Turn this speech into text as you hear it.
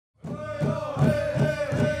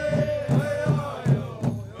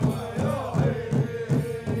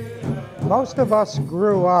Most of us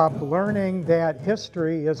grew up learning that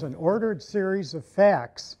history is an ordered series of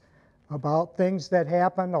facts about things that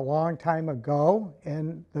happened a long time ago,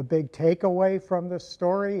 and the big takeaway from this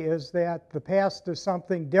story is that the past is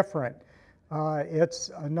something different.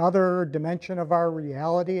 It's another dimension of our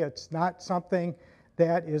reality. It's not something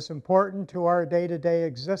that is important to our day-to-day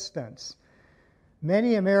existence.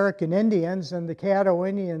 Many American Indians, and the Caddo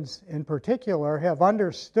Indians in particular, have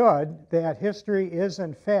understood that history is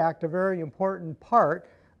in fact a very important part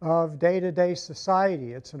of day-to-day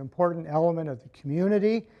society. It's an important element of the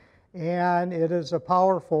community, and it is a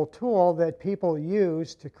powerful tool that people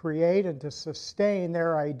use to create and to sustain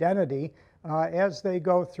their identity as they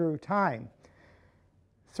go through time.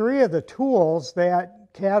 Three of the tools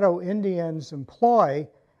that Caddo Indians employ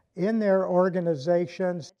in their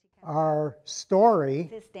organizations are story.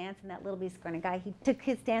 This dance, and that little bitty scrawny guy, he took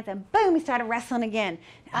his dance and boom, he started wrestling again.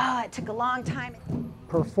 Oh, it took a long time.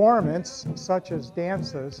 Performance, such as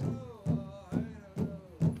dances.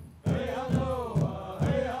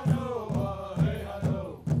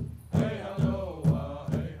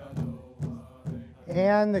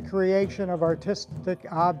 And the creation of artistic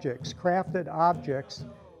objects, crafted objects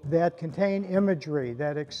that contain imagery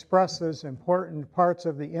that expresses important parts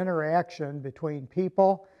of the interaction between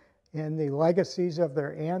people and the legacies of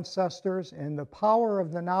their ancestors and the power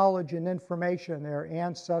of the knowledge and information their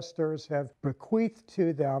ancestors have bequeathed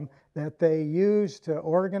to them that they use to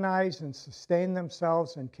organize and sustain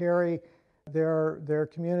themselves and carry their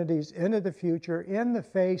communities into the future in the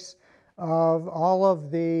face of all of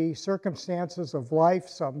the circumstances of life,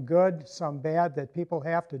 some good, some bad, that people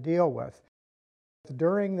have to deal with.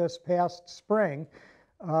 During this past spring,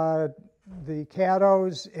 the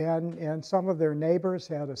Caddos and some of their neighbors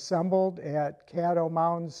had assembled at Caddo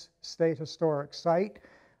Mounds State Historic Site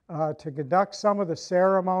to conduct some of the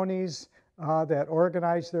ceremonies that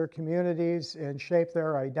organize their communities and shape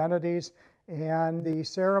their identities. And the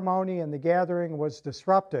ceremony and the gathering was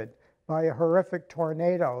disrupted by a horrific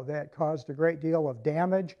tornado that caused a great deal of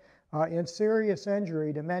damage and serious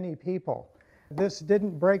injury to many people. This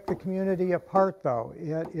didn't break the community apart, though.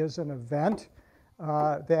 It is an event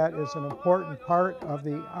that is an important part of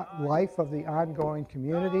the life of the ongoing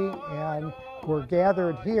community, and we're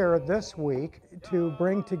gathered here this week to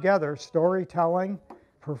bring together storytelling,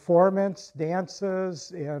 performance,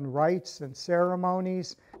 dances, and rites and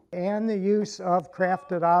ceremonies, and the use of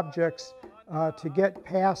crafted objects to get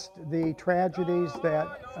past the tragedies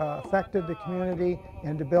that affected the community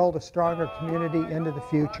and to build a stronger community into the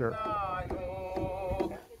future.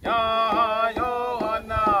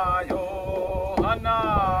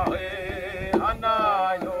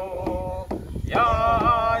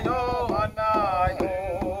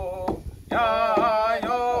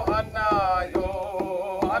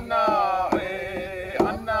 Anna